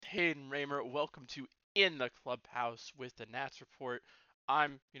Hayden Raymer. Welcome to In the Clubhouse with the Nats Report.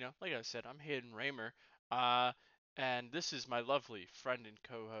 Like I said, I'm Hayden Raymer. Uh, and this is my lovely friend and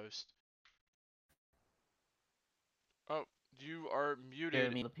co-host. Oh, you are muted.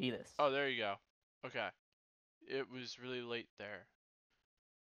 Jeremy Lapidus. Oh, there you go. Okay. It was really late there.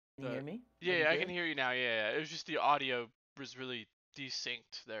 Can you The hear me? Yeah, Any yeah, I can good? hear you now. Yeah, yeah. It was just the audio was really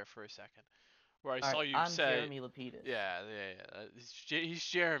desynced there for a second, where I All saw right, you I'm say, Jeremy Lapidus. yeah. He's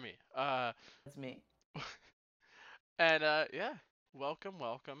Jeremy. That's me. Yeah,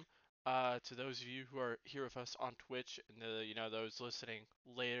 welcome to those of you who are here with us on Twitch and those listening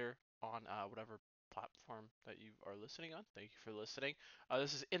later on whatever platform that you are listening on. Thank you for listening.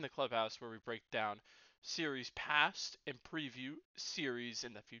 This is In the Clubhouse where we break down series past and preview series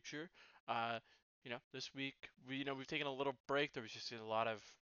in the future. This week we've taken a little break. There was just a lot of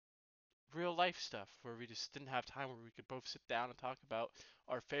real life stuff where we just didn't have time where we could both sit down and talk about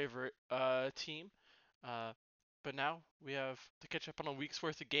our favorite team. Uh, but now we have to catch up on a week's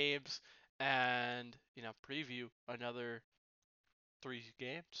worth of games and preview another three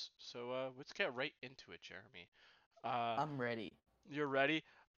games. So let's get right into it, Jeremy. Uh, I'm ready. you're ready.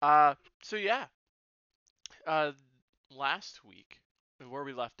 Uh, so yeah, uh, last week where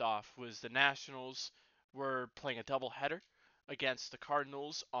we left off was the Nationals were playing a doubleheader against the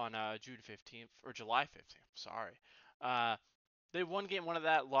Cardinals on June 15th or July 15th. Sorry. Uh, they won game one of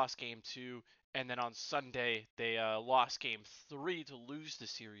that, lost game two, and then on Sunday they lost game three to lose the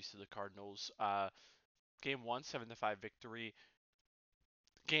series to the Cardinals. Game one, 7-5 victory.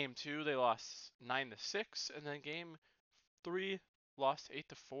 Game two they lost 9-6, and then game three lost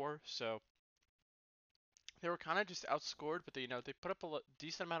 8-4. So they were kind of just outscored, but they put up a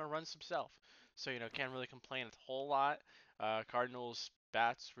decent amount of runs themselves. So can't really complain a whole lot. Cardinals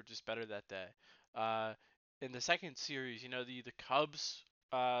bats were just better that day. Uh, in the second series, the Cubs,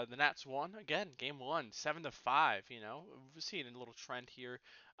 the Nats won again, game one, 7-5. We're seeing a little trend here.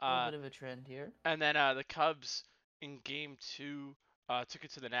 A little Uh, bit of a trend here. and then the Cubs in game two took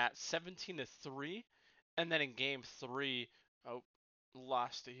it to the Nats, 17-3. And then in game three, oh,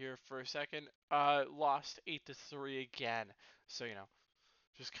 lost it here for a second. Lost 8-3 again. So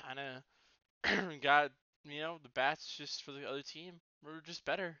just kind of got the bats just for the other team were just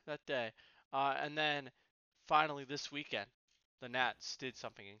better that day. And then finally this weekend, the Nats did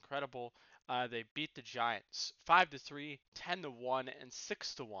something incredible. They beat the Giants 5-3, 10-1, and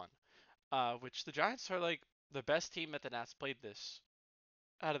 6-1. Which the Giants are like the best team that the Nats played this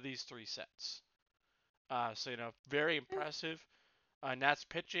out of these three sets. So very Yeah. impressive. Nats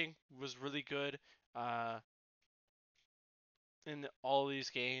pitching was really good in all these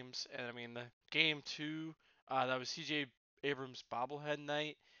games, and I mean the game two, that was C.J. Abrams' bobblehead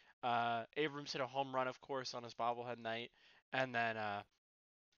night. Abrams hit a home run, of course, on his bobblehead night, and then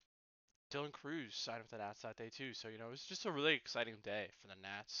Dylan Cruz signed with the Nats that day too. So it was just a really exciting day for the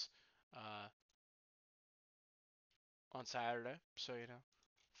Nats uh, on Saturday. So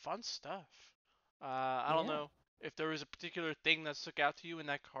fun stuff. I don't Yeah. know if there was a particular thing that stuck out to you in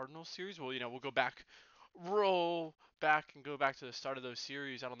that Cardinals series. Well, we'll go back, roll back, and go back to the start of those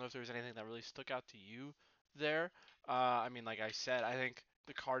series. I don't know if there was anything that really stuck out to you there. I mean, like I said, I think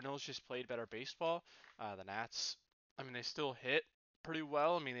the Cardinals just played better baseball. The Nats, I mean, they still hit pretty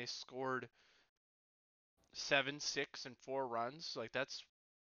well. I mean, they scored 7, 6, and 4 runs. Like that's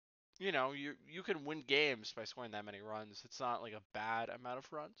you can win games by scoring that many runs. It's not like a bad amount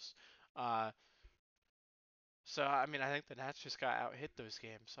of runs. Uh, So I mean, I think the Nats just got out hit those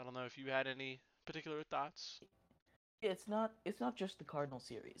games. I don't know if you had any particular thoughts. It's not just the Cardinal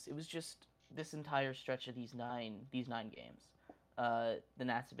series. It was just this entire stretch of these nine games. The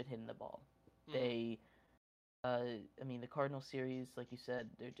Nats have been hitting the ball. Mhm. They I mean the Cardinal series, like you said,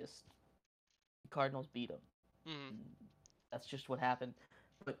 the Cardinals beat them. Mhm. That's just what happened.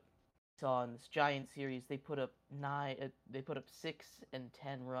 But saw in this Giant series, they put up 6 and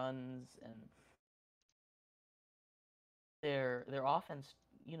 10 runs, and their offense,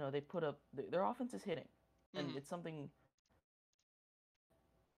 they put up their offense is hitting, and Mhm. it's something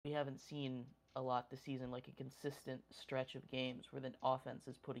we haven't seen a lot this season, like a consistent stretch of games where the offense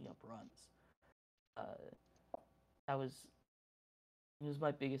is putting up runs. Uh, that was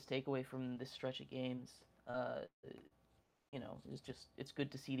my biggest takeaway from this stretch of games. Uh, it's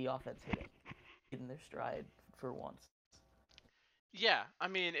good to see the offense hitting their stride for once. Yeah, I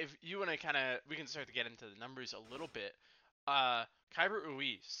mean, if you want to we can start to get into the numbers a little bit. Kyber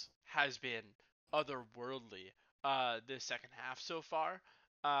Ruiz has been otherworldly this second half so far.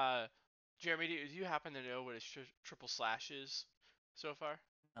 Uh, Jeremy, do you happen to know what his triple slash is so far?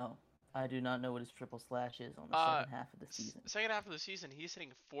 No. I do not know what his triple slash is on the Uh, second half of the season. second half of the season, he's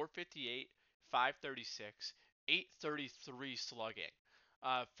hitting 458, 536, 833 slugging,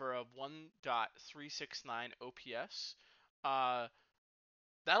 for a 1.369 OPS. Uh,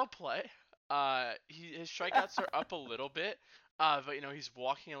 that'll play. His strikeouts are up a little bit, but he's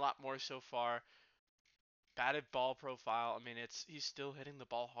walking a lot more so far. Batted ball profile. I mean, he's still hitting the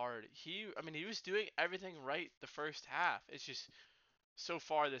ball hard. He was doing everything right the first half. It's just so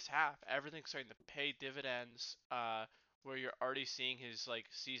far this half, everything's starting to pay dividends. Where you're already seeing his like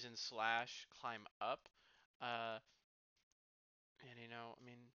season slash climb up. Uh, and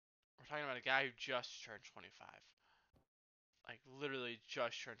we're talking about a guy who just turned 25, like literally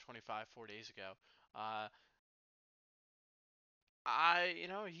just turned 25 4 days ago. Uh,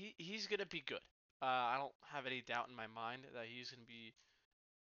 he's gonna be good. I don't have any doubt in my mind that he's gonna be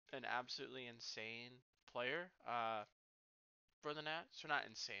an absolutely insane player. For the Nats, or not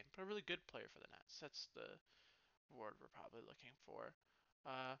insane, but a really good player for the Nats. That's the word we're probably looking for.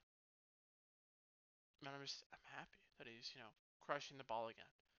 Uh, Man, I'm happy that he's crushing the ball again.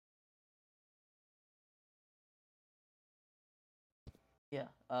 Yeah.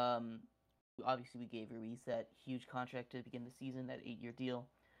 Obviously we gave Ruiz that huge contract to begin the season, that 8-year deal.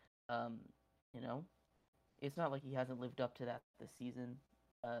 Um, you know, it's not like he hasn't lived up to that this season.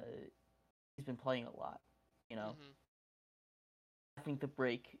 Uh, he's been playing a lot. You know, Mhm. I think the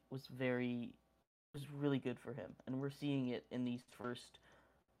break was really good for him, and we're seeing it in these first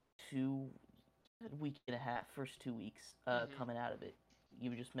two week and a half, first 2 weeks Mhm. coming out of it.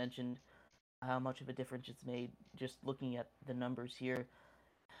 You just mentioned how much of a difference it's made just looking at the numbers here.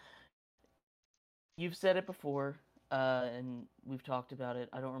 You've said it before, and we've talked about it.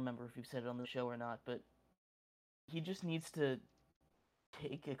 I don't remember if you've said it on the show or not, but he just needs to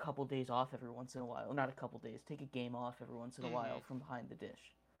take a couple days off every once in a while. Not a couple days, take a game off every once in a while Mhm. from behind the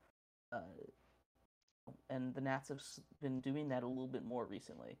dish. Uh, and the Nats have been doing that a little bit more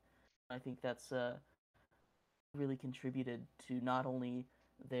recently. I think that's really contributed to not only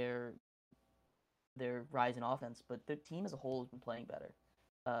their their rise in offense, but their team as a whole has been playing better.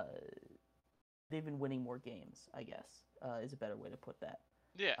 Uh, they've been winning more games, I guess, is a better way to put that.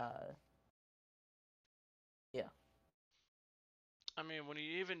 Yeah. Uh, yeah, When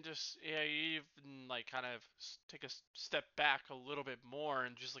you even just you even like kind of take a step back a little bit more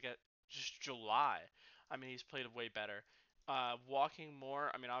and just look at just July. He's played way better. Walking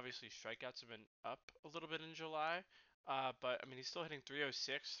more. Obviously strikeouts have been up a little bit in July. But he's still hitting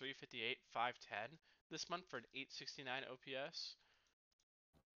 306, 358, 510 this month for an 869 OPS,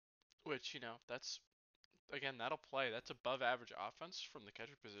 which that's again, that'll play. That's above average offense from the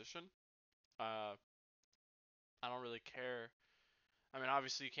catcher position. Uh, I don't really care.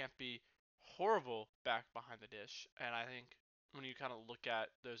 Obviously, you can't be horrible back behind the dish. And I think when you kind of look at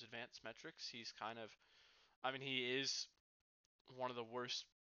those advanced metrics, he's kind of, he is one of the worst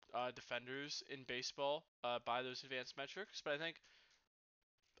defenders in baseball by those advanced metrics. But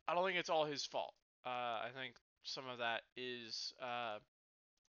I don't think it's all his fault. I think some of that is,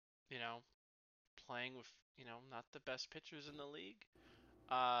 you know, playing with, not the best pitchers in the league.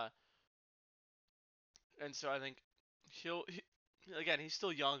 Uh, And so I think again, he's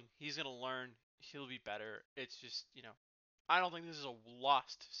still young. He's gonna learn. He'll be better. It's just I don't think this is a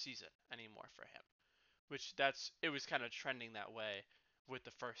lost season anymore for him. Which it was kind of trending that way with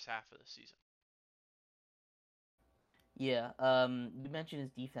the first half of the season. yeah. You mentioned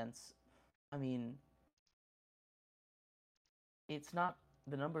his defense. I mean, it's not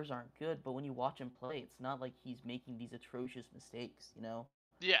the numbers aren't good, but when you watch him play, it's not like he's making these atrocious mistakes. You know,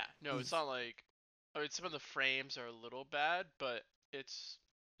 Yeah, no, it's he's not like some of the frames are a little bad, but it's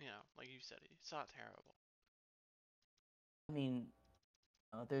like you said, it's not terrible. I mean,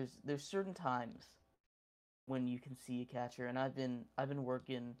 there's certain times when you can see a catcher, and I've been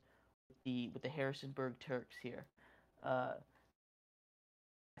working with the Harrisonburg Turks here. Uh,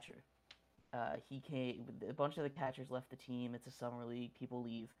 Catcher. He came. A bunch of the catchers left the team. It's a summer league. People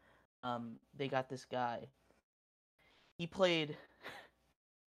leave. They got this guy. He played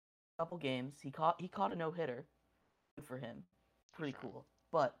a couple games. He caught a no hitter. Good for him. Good Pretty for him. cool.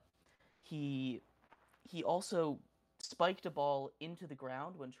 But he he also spiked a ball into the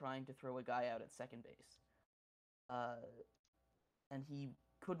ground when trying to throw a guy out at second base. Uh, and he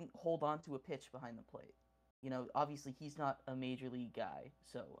couldn't hold on to a pitch behind the plate. Obviously he's not a major league guy,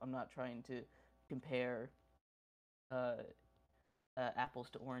 so I'm not trying to compare uh, apples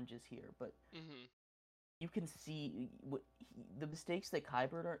to oranges here, but Mhm. you can see the mistakes that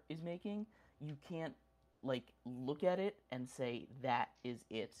is making. You can't like look at it and say that is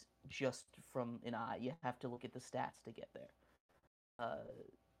it just from an eye. You have to look at the stats to get there. Uh,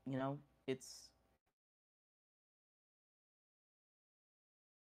 you know, it's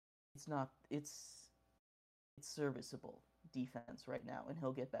not it's serviceable defense right now, and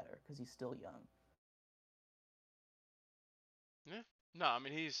he'll get better because he's still young. Yeah. No, I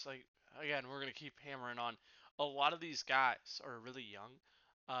mean he's like again, we're gonna keep hammering on. A lot of these guys are really young,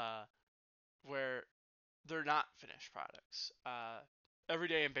 uh, where they're not finished products. Every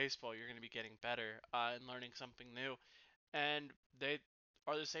day in baseball, you're gonna be getting better and learning something new, and they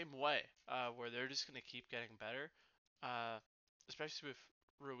are the same way, where they're just gonna keep getting better. Uh, Especially with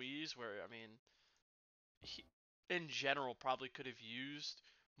Ruiz, where I mean, he in general probably could have used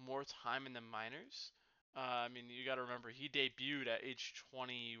more time in the minors. I mean, you got to remember he debuted at age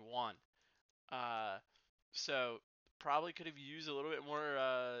 21, uh, so probably could have used a little bit more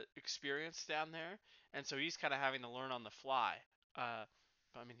experience down there, and so he's kind of having to learn on the fly.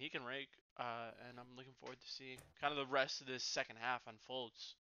 But I mean, he can rake, and I'm looking forward to seeing kind of the rest of this second half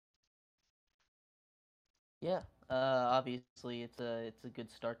unfolds. Yeah, obviously it's a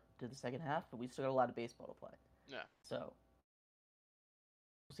good start to the second half, but we still got a lot of baseball to play. Yeah, So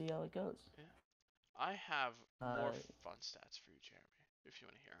we'll see how it goes. yeah. I have more Uh, fun stats for you, Jeremy, if you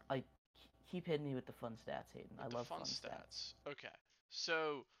want to hear them. I keep hitting me with the fun stats, Hayden. I With the love fun fun stats. stats. Okay.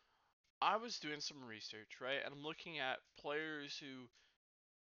 So I was doing some research, right? And I'm looking at players who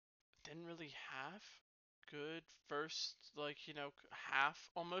didn't really have good first, like, half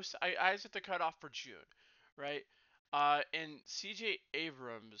almost. I was at the cutoff for June, right? And CJ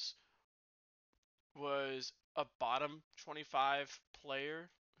Abrams was a bottom 25 player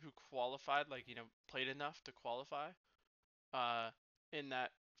who qualified, like, played enough to qualify, uh, in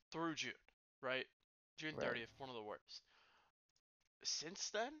that through June, right? June Right. 30th, one of the worst. Since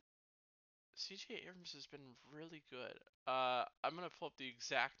then, CJ Abrams has been really good. I'm gonna pull up the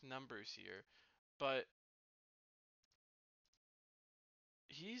exact numbers here, but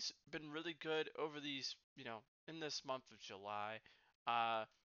he's been really good over these, in this month of July. Uh,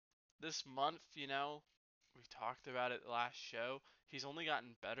 this month, we talked about it last show. He's only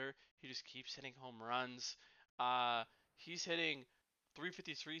gotten better. He just keeps hitting home runs. Uh, he's hitting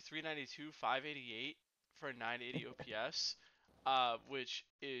 353, 392, 588 for a 980 OPS, which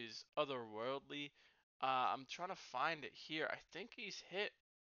is otherworldly. I'm trying to find it here. I think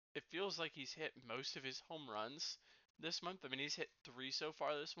it feels like he's hit most of his home runs this month. I mean, he's hit 3 so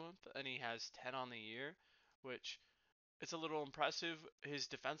far this month, and he has 10 on the year, which it's a little impressive. His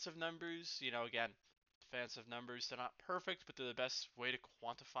defensive numbers, again, defensive numbers, they're not perfect, but they're the best way to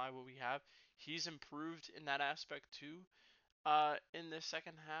quantify what we have. He's improved in that aspect too. In the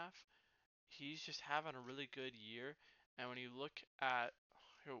second half, he's just having a really good year. And when you look at,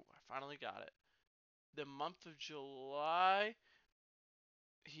 oh, I finally got it. The month of July,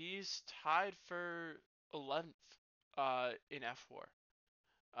 he's tied for 11th in F4.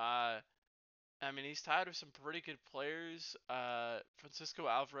 Uh, I mean, he's tied with some pretty good players. Francisco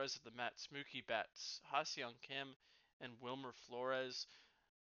Alvarez of the Mets, Mookie Betts, Ha-Seong Kim, and Wilmer Flores.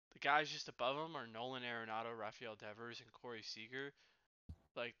 The guys just above him are Nolan Arenado, Rafael Devers, and Corey Seager.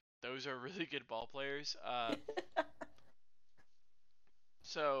 Like, those are really good ball players.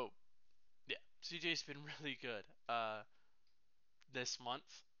 So, yeah, CJ's been really good this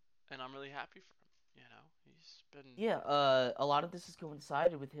month, and I'm really happy for him. He's been. Yeah, a lot of this has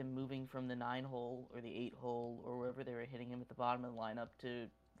coincided with him moving from the 9 hole or the 8 hole or wherever they were hitting him at the bottom of the lineup to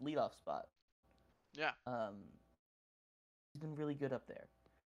leadoff spot. Yeah. He's been really good up there.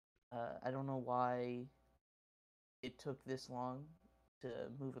 I don't know why it took this long to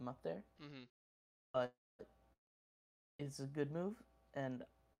move him up there, Mhm. but it's a good move, and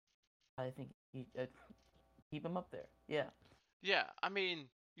I think he keep him up there. Yeah, Yeah. I mean,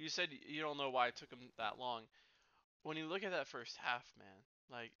 you said you don't know why it took him that long. When you look at that first half, man,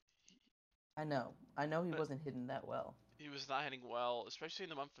 like I know. I know he uh, wasn't hitting that well. he was not hitting well, especially in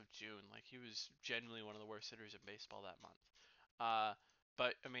the month of June. Like he was genuinely one of the worst hitters in baseball that month. Uh,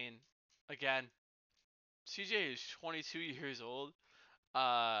 but I mean, again, CJ is 22 years old,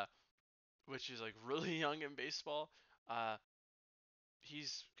 uh, which is like really young in baseball. Uh,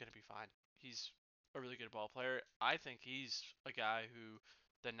 he's gonna be fine. He's a really good ball player. I think he's a guy who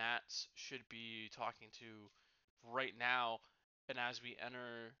the Nats should be talking to right now, and as we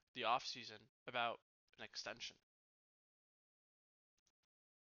enter the off season about an extension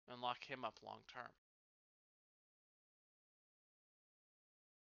and lock him up long term.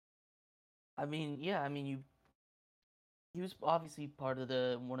 I mean, yeah. I mean, he was obviously part of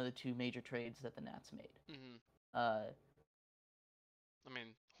the one of the two major trades that the Nats made. Hmm. Uh, I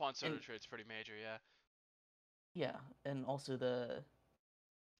mean, Juan Soto and trade's pretty major, yeah. yeah, and also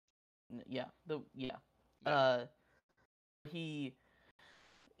yeah. Yeah. Uh, he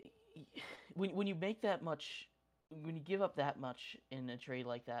when you make that much, when you give up that much in a trade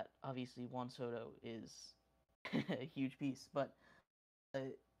like that, obviously Juan Soto is a huge piece, but uh,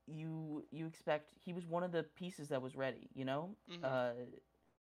 you expect he was one of the pieces that was ready, you know. Mhm.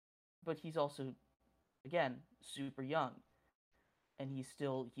 But he's also again super young, and he's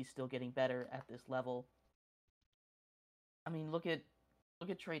still getting better at this level. I mean, look at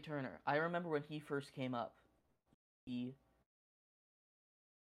Trey Turner. I remember when he first came up. He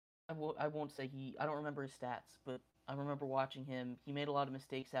I won't say he. I don't remember his stats, but I remember watching him. He made a lot of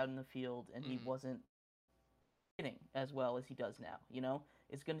mistakes out in the field, and he Mhm. wasn't hitting as well as he does now. You know,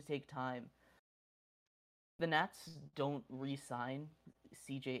 it's going to take time. The Nats don't re-sign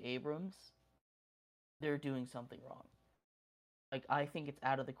C.J. Abrams. They're doing something wrong. Like I think it's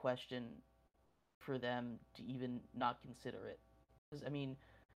out of the question for them to even not consider it. Because I mean,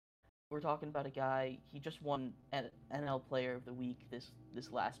 we're talking about a guy. He just won NL Player of the Week this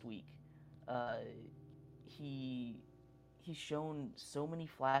last week. Uh, he he's shown so many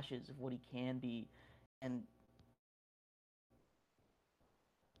flashes of what he can be, and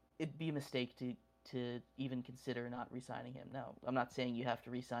it'd be a mistake to even consider not re-signing him. Now, I'm not saying you have to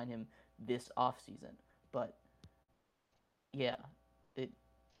re-sign him this off season, but yeah, it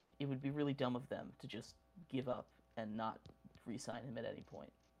it would be really dumb of them to just give up and not re-sign him at any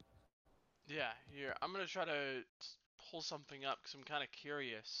point. Yeah, here I'm gonna try to pull something up because I'm kind of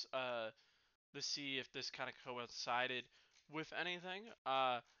curious to see if this kind of coincided with anything.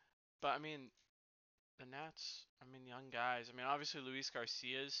 But I mean the Nats, I mean young guys. I mean obviously Luis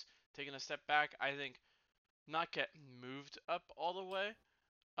Garcia's taking a step back. I think not get moved up all the way,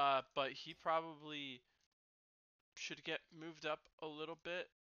 but he probably should get moved up a little bit.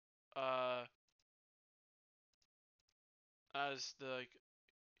 Uh, as the like,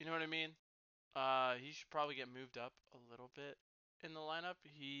 you know what I mean? He should probably get moved up a little bit in the lineup.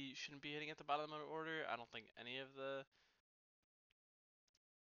 He shouldn't be hitting at the bottom of the order. I don't think any of the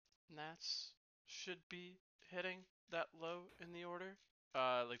Nats should be hitting that low in the order.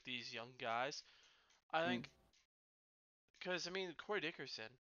 Like these young guys. I Mm. think, because I mean Corey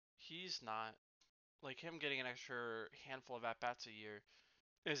Dickerson, he's not like him getting an extra handful of at bats a year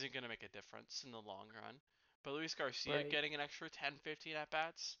isn't gonna make a difference in the long run. But Luis Garcia Right. getting an extra 10, 15 at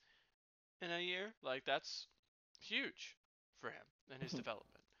bats in a year, like that's huge for him and his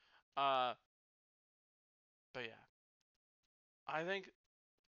development. Uh, but yeah, I think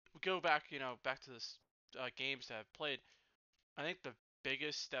we go back, back to this games that I've played. I think the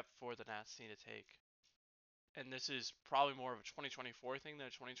biggest step for the Nats need to take, and this is probably more of a 2024 thing than a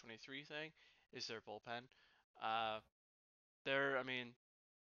 2023 thing, is their bullpen. Uh, I mean,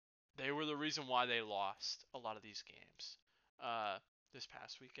 they were the reason why they lost a lot of these games. Uh, this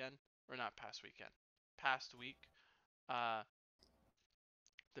past weekend, or not past weekend, past week. Uh,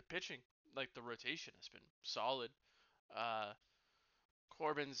 the pitching, like the rotation, has been solid. Uh,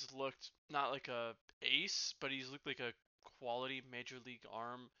 Corbin's looked not like a ace, but he's looked like a quality major league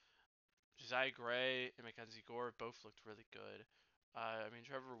arm. Josiah Gray and Mackenzie Gore both looked really good. I mean,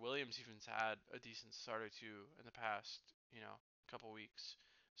 Trevor Williams even's had a decent start or two in the past, couple weeks.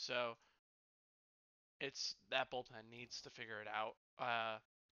 So it's that bullpen needs to figure it out.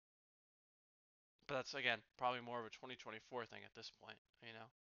 But that's again probably more of a 2024 thing at this point,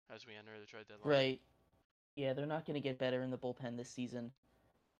 as we enter the trade deadline. Right. Yeah, they're not going to get better in the bullpen this season.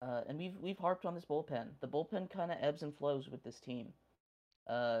 And we've harped on this bullpen. The bullpen kind of ebbs and flows with this team.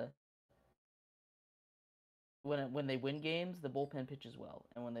 Uh, when they win games, the bullpen pitches well,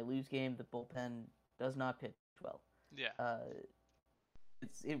 and when they lose game, the bullpen does not pitch well. Yeah. Uh,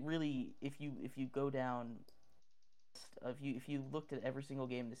 it really if you go down if you looked at every single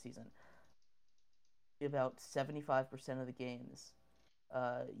game this season, about 75% of the games,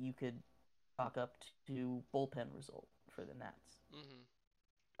 you could chalk up to bullpen result for the Nats. Mhm.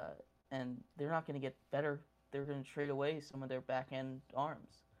 Uh, and they're not going to get better. They're going to trade away some of their back end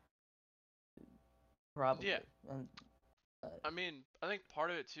arms, Yeah. probably. And I mean, I think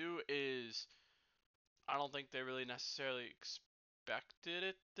part of it too is I don't think they really necessarily expected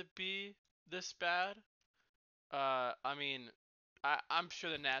it to be this bad. I mean, I'm sure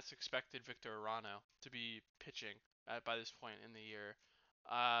the Nats expected Victor Arano to be pitching by this point in the year.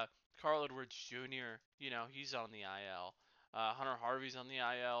 Uh, Carl Edwards Jr., he's on the IL. Hunter Harvey's on the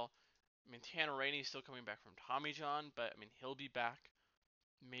IL. I mean, Tanner Rainey's still coming back from Tommy John, but I mean, he'll be back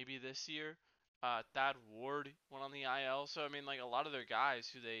maybe this year. Thad Ward went on the IL, so I mean, like a lot of their guys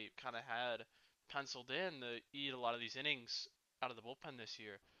who they kind of had penciled in to eat a lot of these innings out of the bullpen this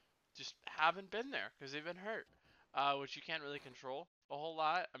year just haven't been there because they've been hurt, which you can't really control a whole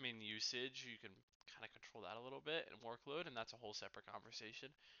lot. I mean, usage you can kind of control that a little bit and workload, and that's a whole separate conversation.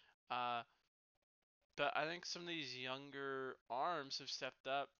 Uh, but I think some of these younger arms have stepped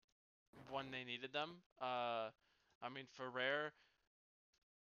up when they needed them. I mean, Ferrer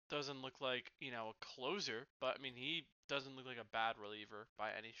doesn't look like, a closer, but I mean, he doesn't look like a bad reliever by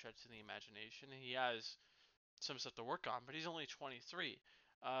any stretch of the imagination. He has some stuff to work on, but he's only 23.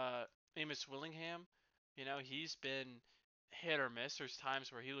 Amos Willingham, he's been hit or miss. There's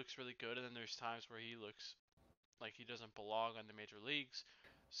times where he looks really good, and then there's times where he looks like he doesn't belong on the major leagues.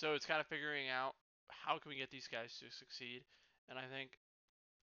 So it's kind of figuring out how can we get these guys to succeed, and I think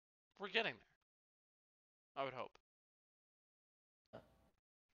we're getting there. I would hope.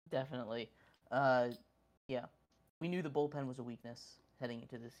 Definitely. Uh, yeah, we knew the bullpen was a weakness heading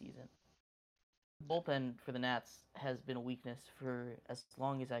into the season. The bullpen for the Nats has been a weakness for as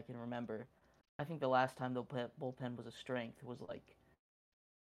long as I can remember. I think the last time the bullpen was a strength was like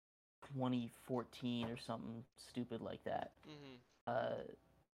 2014 or something stupid like that. Mm-hmm. Uh,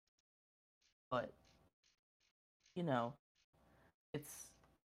 but you know, it's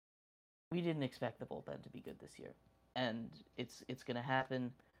we didn't expect the bullpen to be good this year, and it's gonna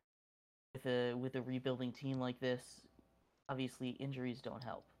happen with a rebuilding team like this. Obviously, injuries don't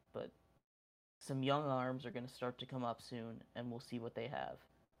help, but some young arms are gonna start to come up soon, and we'll see what they have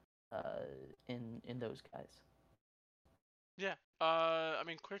uh, in those guys. Yeah. I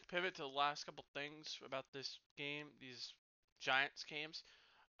mean, quick pivot to the last couple things about this game, these Giants games.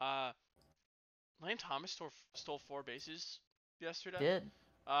 Uh, Lane Thomas stole 4 bases yesterday. Did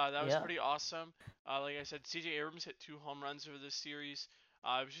That was yeah. pretty awesome. Like I said, C.J. Abrams hit 2 home runs over this series.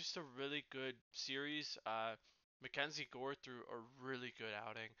 It was just a really good series. Mackenzie Gore threw a really good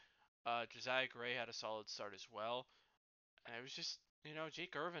outing. Josiah Gray had a solid start as well. And it was just,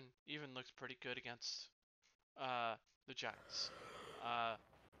 Jake Irvin even looked pretty good against uh, the Giants. Uh,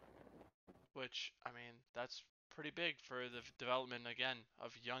 which, I mean, that's pretty big for the development, again,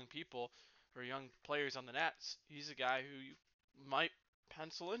 of young people or young players on the Nats. He's a guy who you might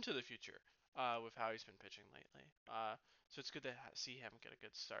pencil into the future with how he's been pitching lately. So it's good to see him get a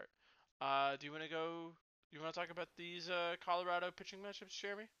good start. Do you want to go? You want to talk about these Colorado pitching matchups,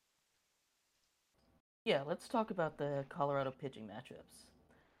 Jeremy? Yeah, let's talk about the Colorado pitching matchups.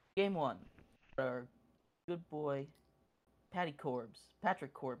 Game one, our good boy Patrick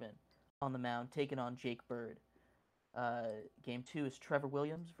Corbin, on the mound taking on Jake Bird. Game two is Trevor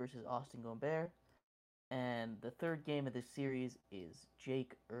Williams versus Austin Gomber, and the third game of this series is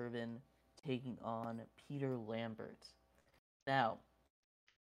Jake Irvin taking on Peter Lambert. Now,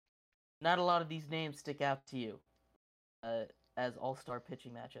 not a lot of these names stick out to you uh, as all-star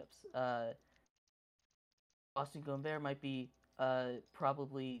pitching matchups. Austin Gomber might be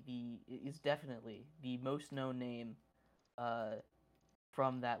probably is definitely the most known name uh,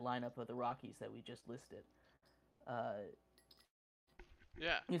 from that lineup of the Rockies that we just listed. Uh,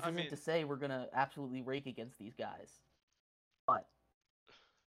 Yeah, this I isn't to mean, say we're gonna absolutely rake against these guys, but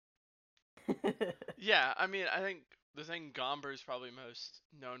yeah, I mean, I think the thing Gomber is probably most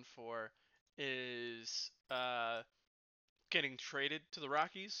known for is getting traded to the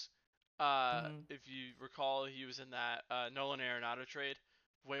Rockies. mm-hmm. If you recall, he was in that Nolan Arenado trade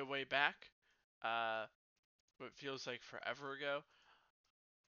way back. Uh, what feels like forever ago.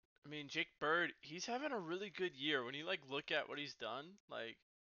 I mean, Jake Bird, he's having a really good year. When you look at what he's done,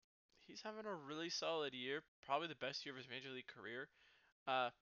 he's having a really solid year, probably the best year of his major league career. Uh,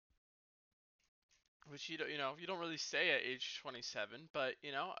 which you don't really say at age 27, but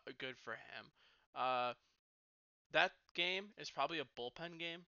good for him. Uh, that game is probably a bullpen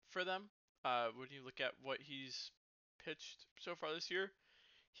game for them. When you look at what he's pitched so far this year,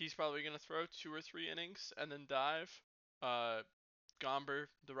 he's probably going to throw 2 or 3 innings and then dive. Uh, Gomber,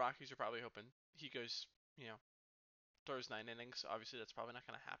 the Rockies are probably hoping he goes, throws 9 innings. Obviously, that's probably not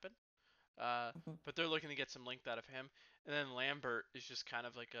going to happen. Uh, Mm-hmm. but they're looking to get some length out of him. And then Lambert is just kind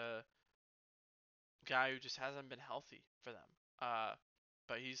of like a guy who just hasn't been healthy for them.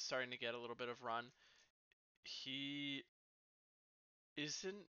 But he's starting to get a little bit of run. He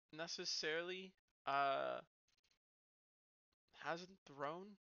isn't necessarily uh hasn't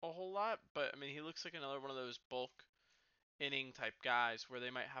thrown a whole lot, but I mean he looks like another one of those bulk inning type guys where they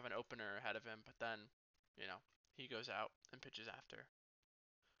might have an opener ahead of him, but then you know he goes out and pitches after.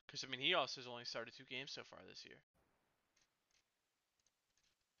 Because I mean he also has only started 2 games so far this year.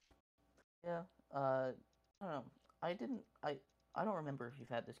 Yeah. I don't know. I didn't. I don't remember if you've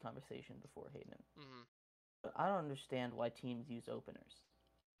had this conversation before, Hayden. Hmm. But I don't understand why teams use openers.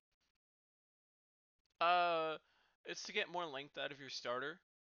 Uh, it's to get more length out of your starter.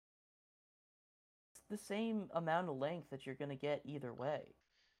 It's the same amount of length that you're gonna get either way.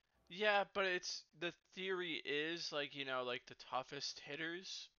 Yeah, but it's the theory is like the toughest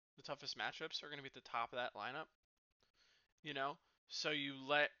hitters. the toughest matchups are going to be at the top of that lineup. You know, so you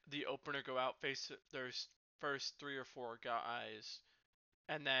let the opener go out, face their first 3 or 4 guys,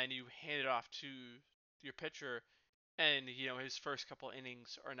 and then you hand it off to your pitcher, and his first couple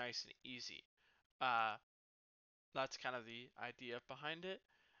innings are nice and easy. Uh, that's kind of the idea behind it.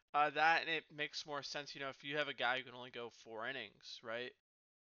 That and it makes more sense, if you have a guy who can only go 4 innings, right?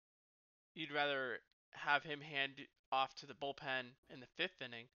 You'd rather have him hand off to the bullpen in the 5th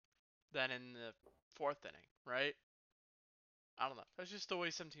inning than in the 4th inning, right? I don't know. That's just the way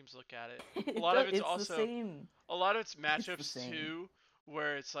some teams look at it. A lot of it's It's the also same. a lot of it's It's the matchups same. too,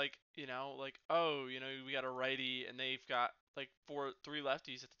 where it's like like oh we got a righty and they've got like 3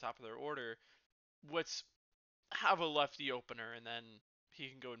 lefties at the top of their order. Let's have a lefty opener and then he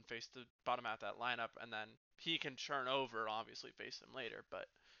can go and face the bottom out of that lineup and then he can churn over and obviously face them later, but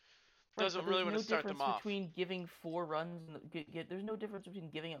Right, doesn't but really there's want to no start them difference off. between giving 4 runs. There's no difference between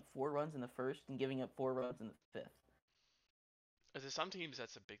giving up 4 runs in the first and giving up 4 runs in the fifth. As to some teams,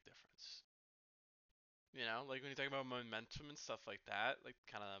 that's a big difference. Like when you talk about momentum and stuff like that, like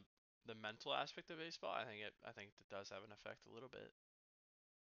kind of the mental aspect of baseball, I think it does have an effect a little bit.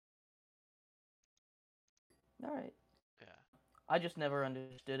 All right. Yeah. I just never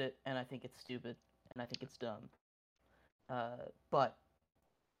understood it, and I think it's stupid, and I think it's dumb. But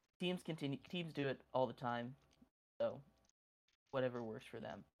teams do it all the time, so whatever works for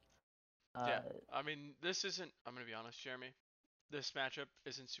them. Yeah. Uh, I mean, this isn't. I'm gonna be honest, Jeremy. This matchup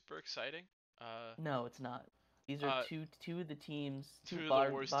isn't super exciting. Uh, no, it's not. These are uh, two of the teams, two two of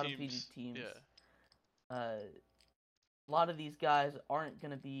the worst bottom feeding teams. teams. Yeah. Uh, a lot of these guys aren't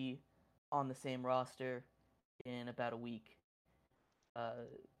gonna be on the same roster in about a week. Uh,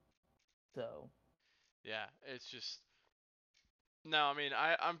 so Yeah. It's just. No, I mean,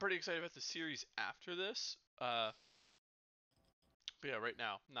 I'm pretty excited about the series after this. But yeah, right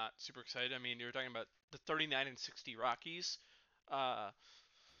now, not super excited. I mean, you're talking about the 39-60 Rockies. Uh,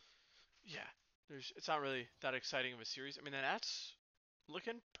 yeah, it's not really that exciting of a series. I mean, the Nats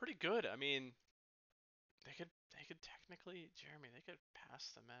looking pretty good. I mean, they could technically, Jeremy, they could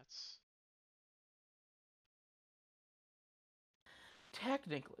pass the Mets.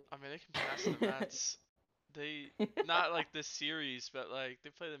 technically, I mean, they can pass the Mets. They not like this series, but like they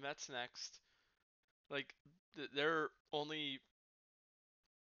play the Mets next. Like they're only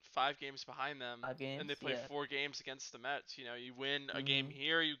 5 games behind them, 5 games, and they play yeah. 4 games against the Mets. You win a game Mm-hmm.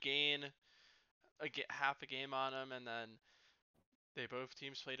 here, you gain half a game on them, and then they both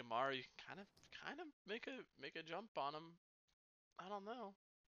teams play tomorrow. You can kind of make a jump on them. I don't know.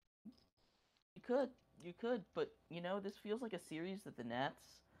 You could, but this feels like a series that the Nats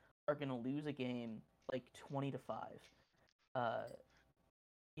are gonna lose a game like 20-5. Uh,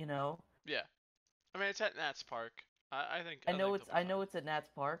 you know, Yeah, I mean it's at Nats Park. I think I I know think it's they'll be I know fine. it's at Nats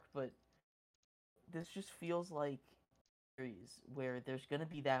Park, but this just feels like a series where there's gonna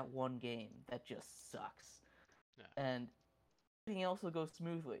be that one game that just sucks, Yeah. and everything else will go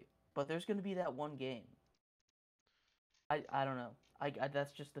smoothly. But there's gonna be that one game. I don't know.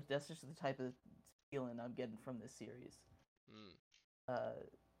 That's just the type of feeling I'm getting from this series. Mm. Uh,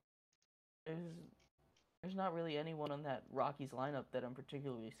 there's there's not really anyone on that Rockies lineup that I'm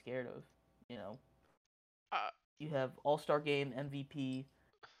particularly scared of. You know, Uh, you have All Star Game MVP.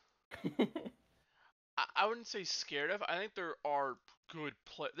 I wouldn't say scared of. I think there are good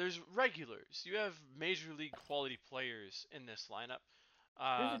There's regulars. You have major league quality players in this lineup.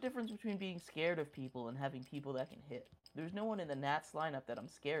 There's a Uh, difference between being scared of people and having people that can hit. There's no one in the Nats lineup that I'm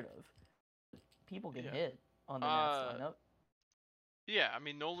scared of. People can yeah. hit on the Nats Uh, lineup. yeah. I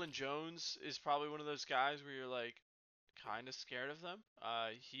mean Nolan Jones is probably one of those guys where you're like kind of scared of them.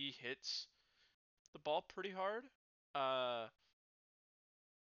 He hits the ball pretty hard. Uh,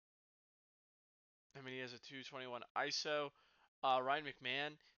 I mean, he has a 221 ISO. Ryan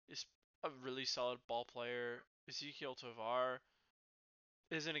McMahon is a really solid ball player. Ezekiel Tovar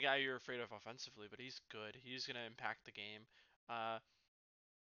isn't a guy you're afraid of offensively, but he's good. He's going to impact the game. Uh,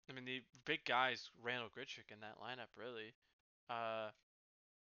 I mean, the big guys, Randall Grichuk in that lineup, really.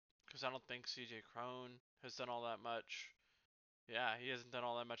 Because I don't think CJ Crone has done all that much. Yeah, he hasn't done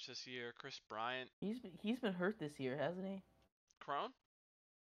all that much this year. Chris Bryant, He's been hurt this year, hasn't he? Crone?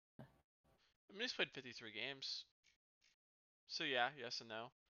 I mean, he's played 53 games. So yeah, yes and no.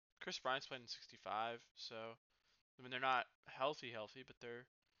 Chris Bryant's played in 65, so I mean they're not healthy, but they're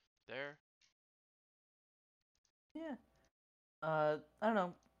there. Yeah. I don't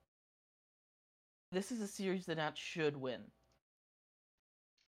know. This is a series the Nats should win.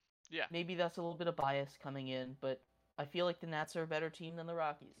 Yeah, Maybe that's a little bit of bias coming in, but I feel like the Nats are a better team than the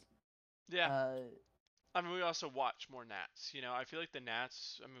Rockies. yeah, Uh, I mean, we also watch more Nats. I feel like the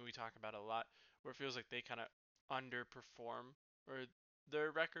Nats. I mean, we talk about it a lot, where it feels like they kind of underperform or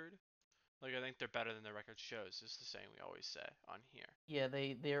their record. Like I think they're better than their record shows. Is the saying we always say on here. Yeah,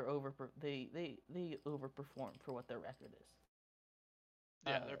 they're they overperform for what their record is.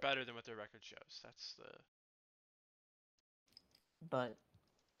 Yeah, they're Uh, better than what their record shows. That's the. but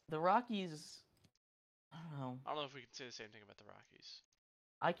the Rockies, I don't know. I don't know if we can say the same thing about the Rockies.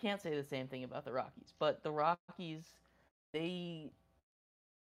 I can't say the same thing about the Rockies, but the Rockies, they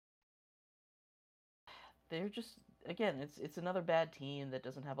they're just, again, it's another bad team that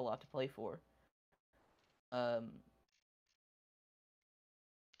doesn't have a lot to play for. Um,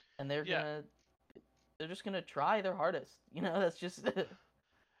 and Yeah, they're just gonna try their hardest. That's just that's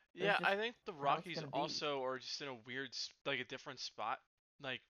yeah. just I think the how it's Rockies gonna be. also are just in a weird, like a different spot,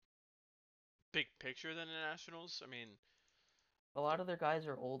 like big picture than the Nationals. I mean, A the lot of their guys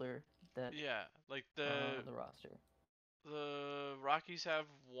are older that yeah, like are on the roster. the Rockies have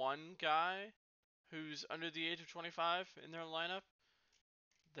one guy who's under the age of 25 in their lineup.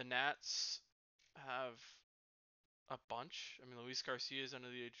 The Nats have a bunch. I mean, Luis Garcia is under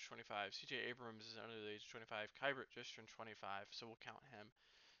the age of 25. CJ Abrams is under the age of 25. Kybert just turned 25, so we'll count him.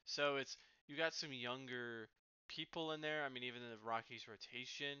 So it's you got some younger people in there. I mean, even the Rockies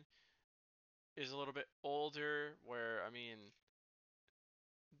rotation is a little bit older. Where I mean,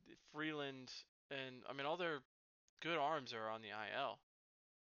 Freeland and I mean all their good arms are on the IL.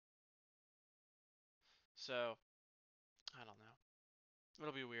 So I don't know.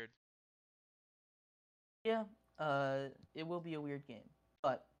 It'll be weird. Yeah, it will be a weird game,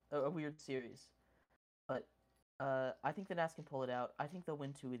 but a weird series. But I think the Nats can pull it out. I think they'll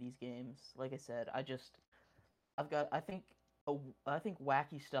win 2 of these games. Like I said, I've got, I think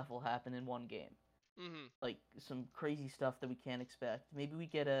wacky stuff will happen in one game. Mhm. Like some crazy stuff that we can't expect. Maybe we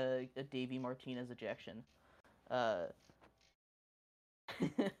get a Davey Martinez ejection. Uh,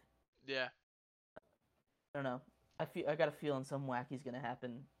 I Yeah. don't know. I got a feeling some wacky's gonna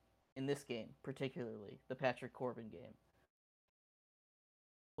happen in this game, particularly the Patrick Corbin game.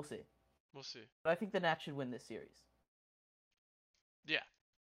 We'll see. We'll see. But I think the Nats should win this series. Yeah.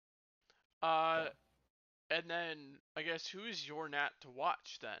 Uh, So and then I guess who is your Nat to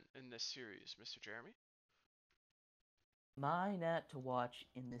watch then in this series, Mr. Jeremy? my Nat to watch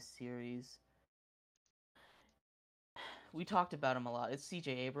in this series, we talked about him a lot. It's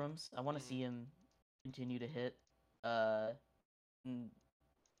C.J. Abrams. I want to Mhm. see him continue to hit, uh, and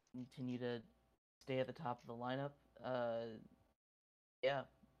continue to stay at the top of the lineup. Yeah,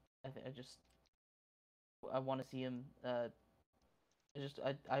 I want to see him.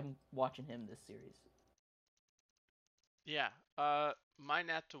 I'm watching him this series. Yeah. My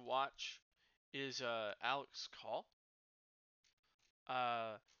Nat to watch is Alex Call.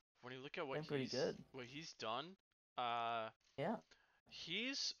 Uh, when you look at Been pretty good. what he's done, uh, Yeah,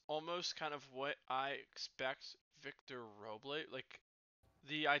 he's almost kind of what I expect Victor Robles, like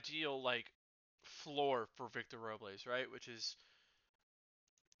the ideal like floor for Victor Robles, right? Which is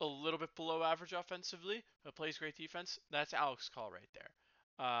a little bit below average offensively, but plays great defense. That's Alex Call right there.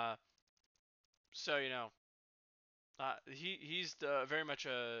 Uh, so he's very much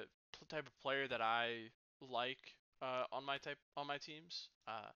a type of player that I like on my teams.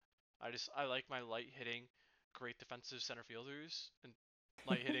 I like my light hitting, great defensive center fielders and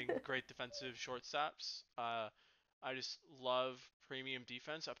light hitting, great defensive shortstops. I just love premium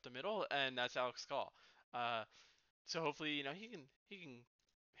defense up the middle, and that's Alex Call. Uh, so hopefully he can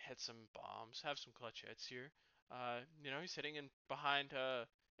hit some bombs, have some clutch hits here. He's hitting in behind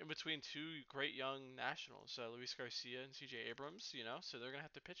in between two great young nationals, Luis Garcia and CJ Abrams, so they're going to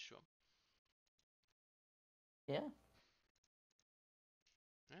have to pitch to him. yeah.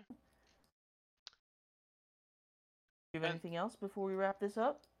 Yeah. Do you have And anything else before we wrap this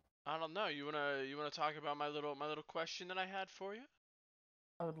up? I don't know, you want to talk about my little question that I had for you?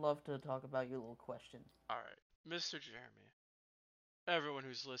 I would love to talk about your little question. All right. Mr. Jeremy, everyone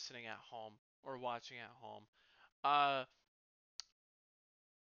who's listening at home or watching at home, uh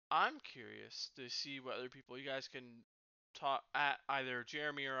I'm curious to see what other people you guys can talk at either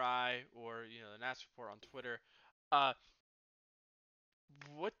Jeremy or I or the Nats Report on Twitter. Uh,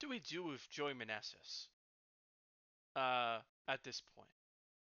 what do we do with Joey Meneses? Uh, at this point,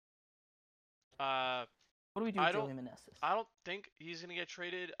 uh, What do we do with I don't, Joey Meneses? I don't think he's gonna get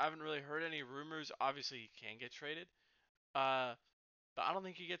traded. I haven't really heard any rumors. Obviously, he can get traded. Uh, but I don't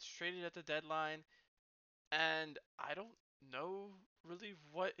think he gets traded at the deadline, and I don't know really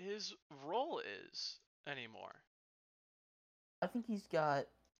what his role is anymore. I think he's got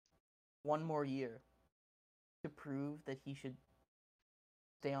one more year to prove that he should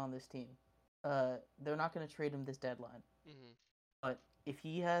stay on this team. they're not going to trade him this deadline. Hmm. But if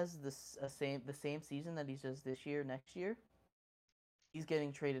he has the same season that he does this year, next year, he's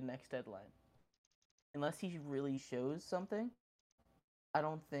getting traded next deadline. Unless he really shows something, I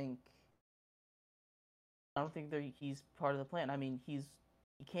don't think I don't think he's part of the plan. I mean, he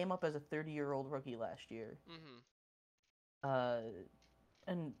came up as a 30-year-old rookie last year, Hmm. uh,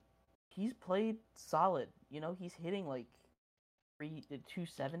 and he's played solid. He's hitting like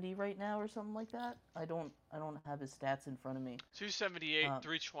 270 right now or something like that. I don't have his stats in front of me. 278, Um,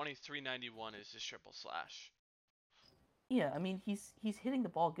 320, 391 is his triple slash. yeah, I mean he's hitting the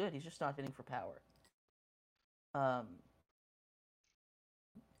ball good. He's just not hitting for power. Um,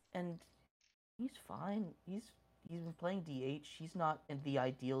 and he's fine. He's been playing DH. He's not in the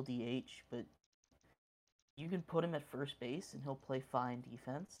ideal DH, but you can put him at first base and he'll play fine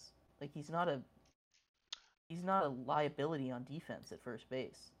defense. Like he's not a liability on defense at first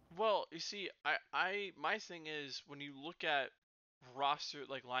base. Well, you see, my thing is when you look at roster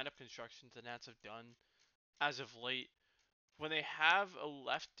like lineup constructions the Nats have done as of late, when they have a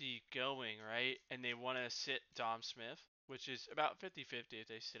lefty going, right, and they want to sit Dom Smith, which is about 50-50 if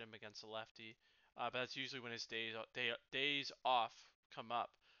they sit him against a lefty, but that's usually when his days off come up.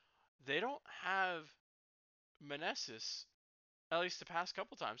 They don't have Meneses, at least the past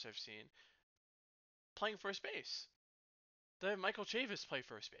couple times I've seen, playing first base. They have Michael Chavis play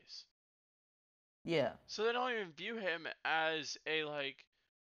first base. Yeah, So they don't even view him as a like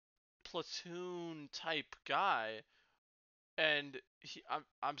platoon type guy. And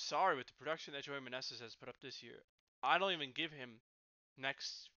I'm sorry with the production that Joey Meneses has put up this year. I don't even give him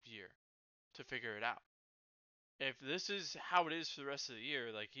next year to figure it out. If this is how it is for the rest of the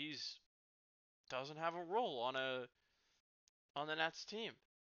year, like he's doesn't have a role on the Nats team.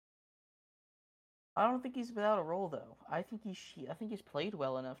 I don't think he's without a role though. I think he's played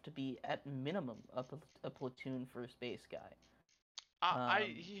well enough to be at minimum a platoon first base guy. Um,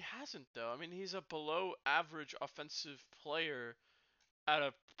 He hasn't though. I mean, he's a below average offensive player at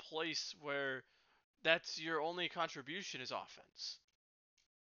a place where that's your only contribution is offense.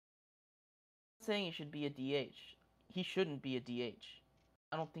 saying he should be a DH. He shouldn't be a DH.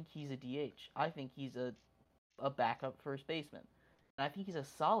 I don't think he's a DH. I think he's a backup first baseman. And I think he's a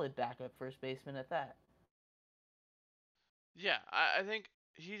solid backup first baseman at that. Yeah, I think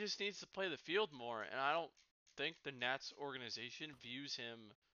he just needs to play the field more, and I don't think the Nats organization views him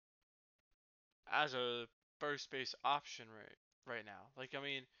as a first base option right now. Like, I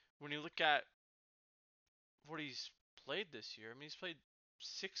mean, when you look at what he's played this year, I mean, he's played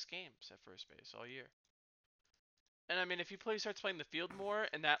 6 games at first base all year. And I mean, if starts playing the field more,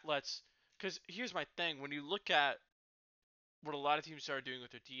 and that lets, because here's my thing: when you look at what a lot of teams started doing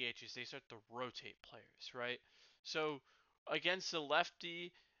with their DHs, they start to rotate players, right? So against the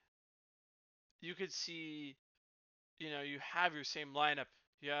lefty, you could see, you have your same lineup.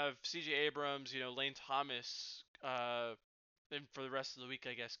 You have C.J. Abrams, Lane Thomas, then for the rest of the week,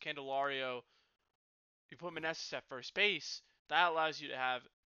 I guess Candelario. You put Meneses at first base. That allows you to have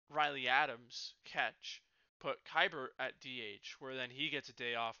Riley Adams catch. Put Kyber at DH, where then he gets a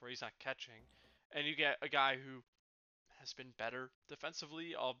day off where he's not catching, and you get a guy who has been better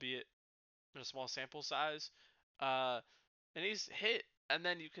defensively, albeit in a small sample size. Uh, and he's hit, and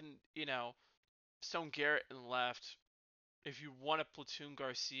then you can, Stone Garrett in left. If you want to platoon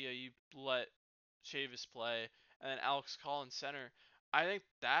Garcia, you let Chavis play, and then Alex Collins center. I think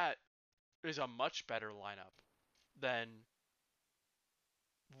that is a much better lineup than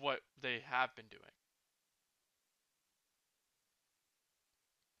what they have been doing.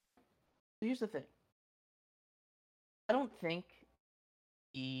 Here's the thing. I don't think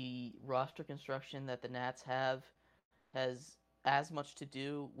the roster construction that the Nats have has as much to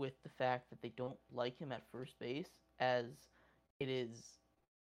do with the fact that they don't like him at first base as it is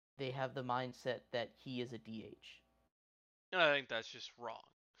they have the mindset that he is a DH. And I think that's just wrong.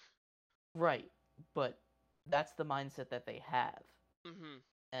 Right, but that's the mindset that they have. Mhm.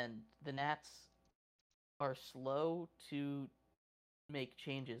 And the Nats are slow to make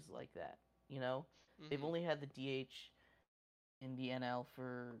changes like that. You know, they've Mhm. only had the DH in the NL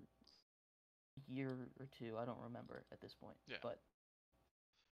for a year or two. I don't remember at this point, Yeah. but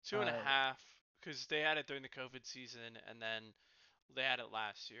Two and a uh, half, because they had it during the COVID season, and then they had it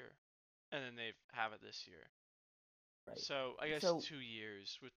last year, and then they have it this year. right. So I guess So 2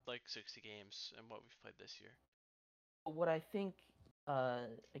 years with like 60 games and what we've played this year. what I think, uh,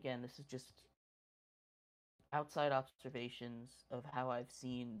 again, this is just outside observations of how I've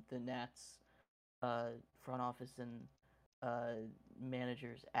seen the Nats uh, front office and uh,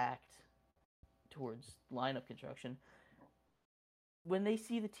 managers act towards lineup construction. when they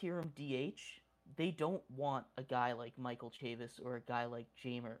see the Tyram DH, they don't want a guy like Michael Chavis or a guy like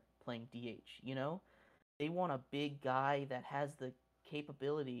Jamer playing DH. They want a big guy that has the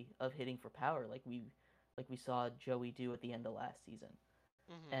capability of hitting for power, like we saw Joey do at the end of last season.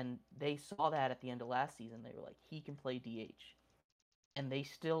 Mhm. And they saw that at the end of last season. They were like, he can play DH, and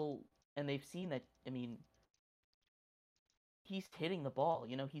they've seen that. I mean, he's hitting the ball.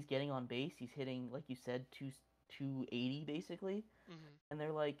 He's getting on base. He's hitting, like you said, 280 basically. Mhm. And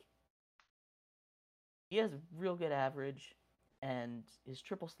they're like, he has real good average, and his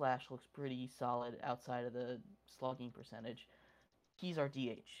triple slash looks pretty solid outside of the slugging percentage. He's our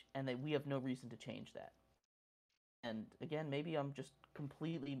DH, and that we have no reason to change that. And again, maybe I'm just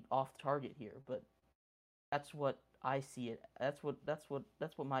completely off target here, but that's what I see it. That's what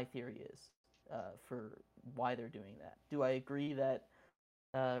my theory is for why they're doing that. Do I agree that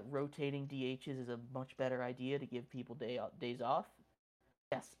rotating DHs is a much better idea to give people days off?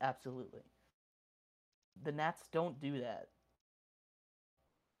 Yes, absolutely. The Nats don't do that.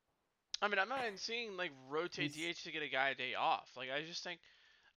 I mean, I'm not even seeing like rotate These DH to get a guy a day off. Like, I just think,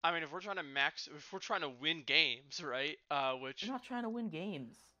 I mean, if we're trying to win games, right? They're Which not trying to win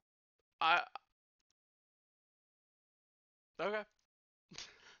games. I okay.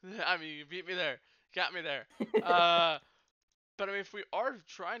 I mean, you beat me there, got me there. Uh, but I mean, if we are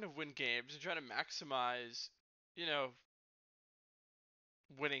trying to win games and trying to maximize, you know,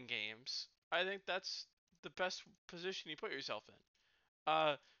 winning games, I think that's the best position you put yourself in.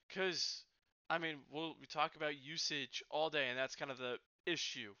 Cause I mean, we talk about usage all day, and that's kind of the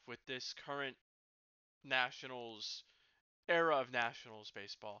issue with this current Nationals era of Nationals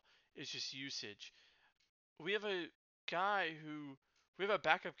baseball is just usage. We have a guy who we have a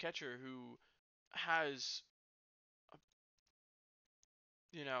backup catcher who has,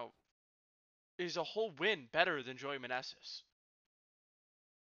 you know, is a whole win better than Joey Meneses.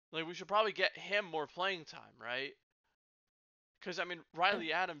 Like, we should probably get him more playing time, right? Because I mean, Yeah,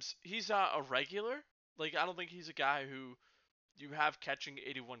 Riley Adams, he's not a regular. Like, I don't think he's a guy who you have catching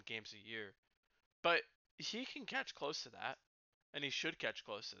 81 games a year, but he can catch close to that, and he should catch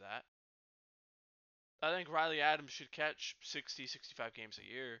close to that. I think Riley Adams should catch 60, 65 games a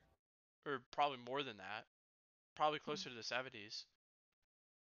year, or probably more than that, probably closer to the 70s.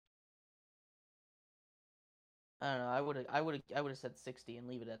 I don't know. I would have said 60 and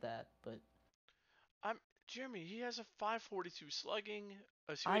leave it at that. But I'm Jeremy. He has a 542 slugging,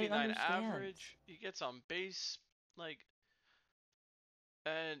 a I 289 understand. average. He gets on base, like,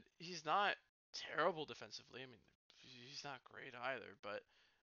 and he's not terrible defensively. I mean, he's not great either, but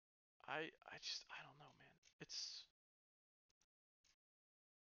I don't know, man. It's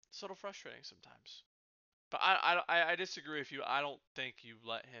a little frustrating sometimes. But I disagree with you. I don't think you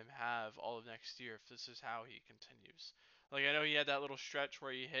let him have all of next year if this is how he continues. Like, I know he had that little stretch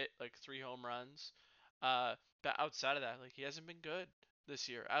where he hit like 3 home runs. Uh, but outside of that, like, he hasn't been good this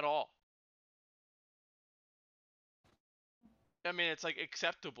year at all. I mean, it's like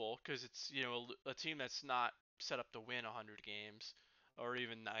acceptable because it's, a team that's not set up to win 100 games or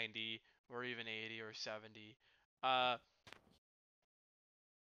even 90 or even 80 or 70. Uh,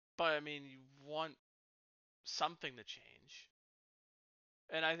 but I mean, you want something to change.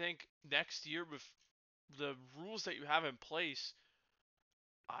 And I think next year with the rules that you have in place,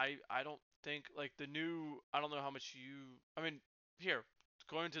 I don't think like the new. I don't know how much you. I mean, here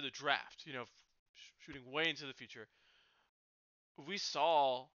going to the draft. Shooting way into the future, we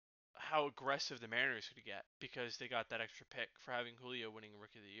saw how aggressive the Mariners could get because they got that extra pick for having Julio winning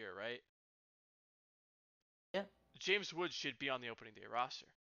Rookie of the Year, right? Yeah, James Woods should be on the opening day roster,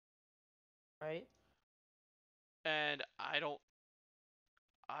 right. and I don't.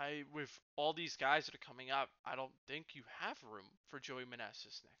 I with all these guys that are coming up, I don't think you have room for Joey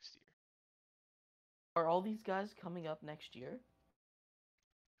Meneses next year. Are all these guys coming up next year?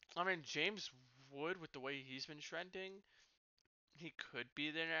 I mean, James Wood, with the way he's been trending, he could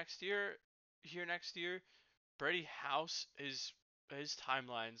be there next year. Here next year, Brady House is his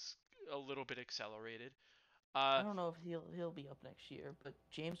timeline's a little bit accelerated. I Uh, don't know if he'll be up next year, but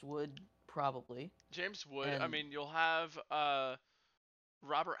James Wood probably. James Wood. I And mean, you'll have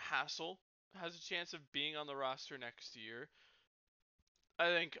Robert Hassel has a chance of being on the roster next year. I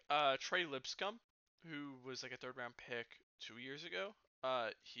think Trey Lipscomb, who was like a third round pick 2 years ago,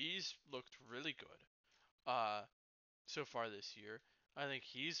 he's looked really good. So far this year. I think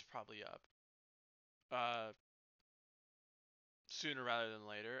he's probably up uh, sooner rather than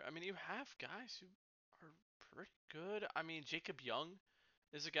later. I mean, you have guys who are pretty good. I mean, Jacob Young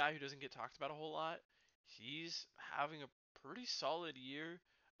is a guy who doesn't get talked about a whole lot. He's having a pretty solid year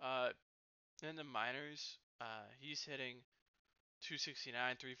uh, in the minors. He's hitting.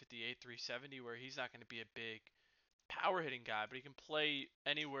 269, 358, 370, where he's not going to be a big power hitting guy, but he can play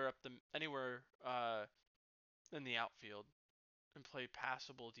anywhere in the outfield and play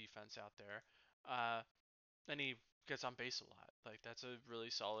passable defense out there. And he gets on base a lot. Like that's a really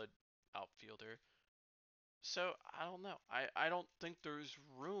solid outfielder. So I don't know. I don't think there's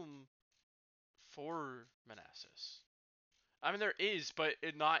room for Manassas. I mean there is, but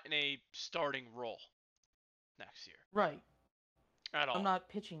not in a starting role next year Right. at I'm all. not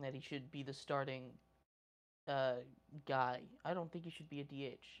pitching that he should be the starting uh, guy. I don't think he should be a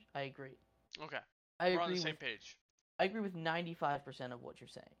DH. I agree. Okay, I we're on the agree same with page. I agree with 95% of what you're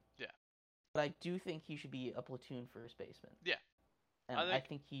saying. Yeah, But I do think he should be a platoon first baseman. yeah. I And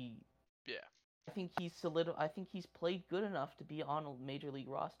think yeah, I think he's played good enough to be on a major league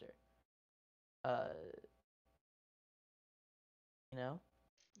roster. Uh, you know?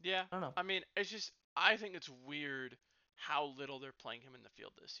 yeah. I don't know. I mean it's just I think it's weird how little they're playing him in the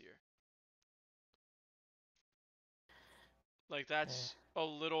field this year. Like Uh, that's a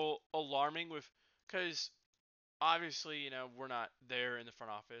little alarming with because obviously, we're not there in the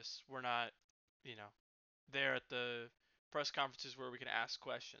front office. We're not, you know, there at the press conferences where we can ask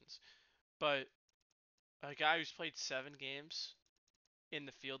questions. But a guy who's played 7 games in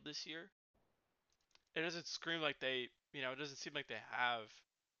the field this year, it doesn't scream like it doesn't seem like they have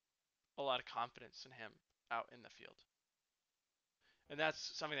a lot of confidence in him out in the field. And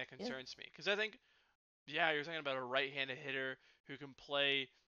that's something that yeah. concerns me because I think, yeah, you're talking about a right-handed hitter who can play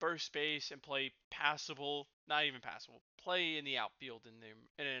first base and play passable, not even passable, play in the outfield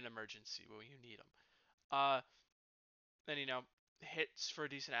in an emergency when you need him. Uh, and hits for a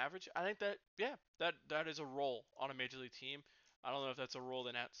decent average. I think that yeah, that is a role on a major league team. I don't know if that's a role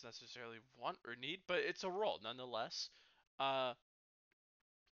the Nats necessarily want or need, but it's a role nonetheless. Uh,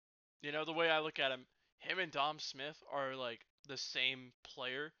 the way I look at him and Dom Smith are like the same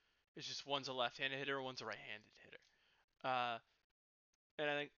player. It's just one's a left-handed hitter, one's a right-handed hitter. Uh, and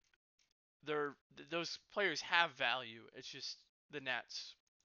I think those players have value. It's just the Nats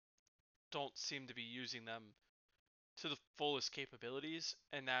don't seem to be using them to the fullest capabilities,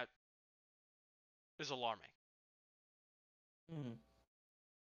 and that is alarming. Mm.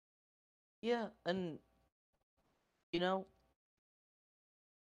 Yeah, and you know,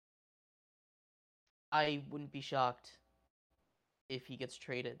 I wouldn't be shocked if he gets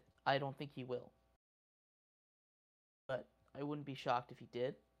traded. I don't think he will, but I wouldn't be shocked if he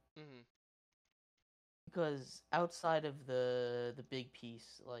did. Hmm. Because outside of the big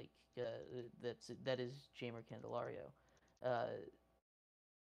piece, like that is Jamer Candelario, uh,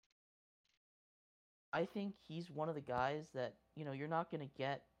 I think he's one of the guys that you're not gonna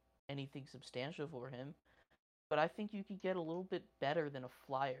get anything substantial for him, but I think you could get a little bit better than a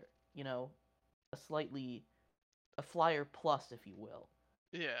flyer. A slightly a flyer plus, if you will.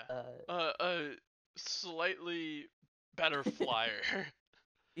 Yeah. Uh, A slightly better flyer.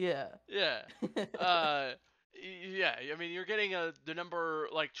 yeah, Yeah. Uh, yeah. I mean, you're getting the number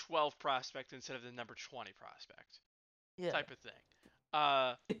like 12 prospect instead of the number 20 prospect yeah. type of thing.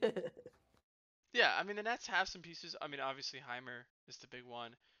 Uh, yeah. I mean, the Nets have some pieces. I mean, obviously Heimer is the big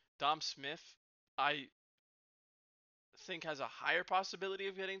one. Dom Smith, I think has a higher possibility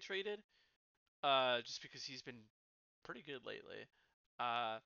of getting traded. Just because he's been pretty good lately.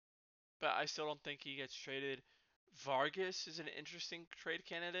 Uh, but I still don't think he gets traded. Vargas is an interesting trade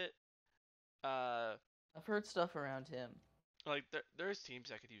candidate. Uh, I've heard stuff around him. like there's teams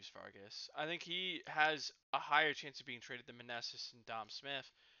that could use Vargas. I think he has a higher chance of being traded than Manassas and Dom Smith.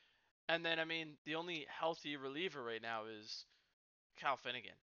 And then I mean the only healthy reliever right now is Cal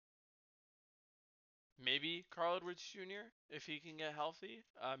Finnegan. Maybe Carl Edwards Jr. if he can get healthy.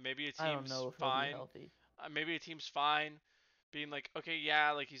 Maybe a I don't team's know if he'll be fine. healthy. Maybe a team's fine being like, okay,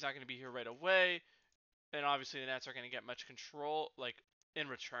 yeah, like he's not going to be here right away. And obviously the Nets aren't going to get much control like in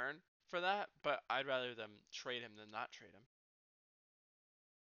return for that. But I'd rather them trade him than not trade him.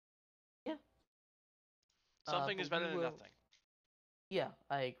 Yeah, Something is but we better than will. nothing. Yeah,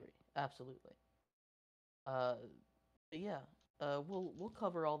 I agree. Absolutely. Uh, but yeah, we'll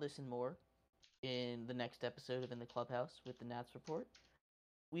cover all this and more in the next episode of In the Clubhouse with the Nats Report.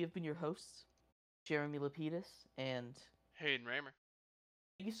 We have been your hosts, Jeremy Lapidus, and Hayden Raymer.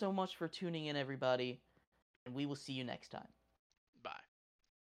 thank you so much for tuning in, everybody, and we will see you next time.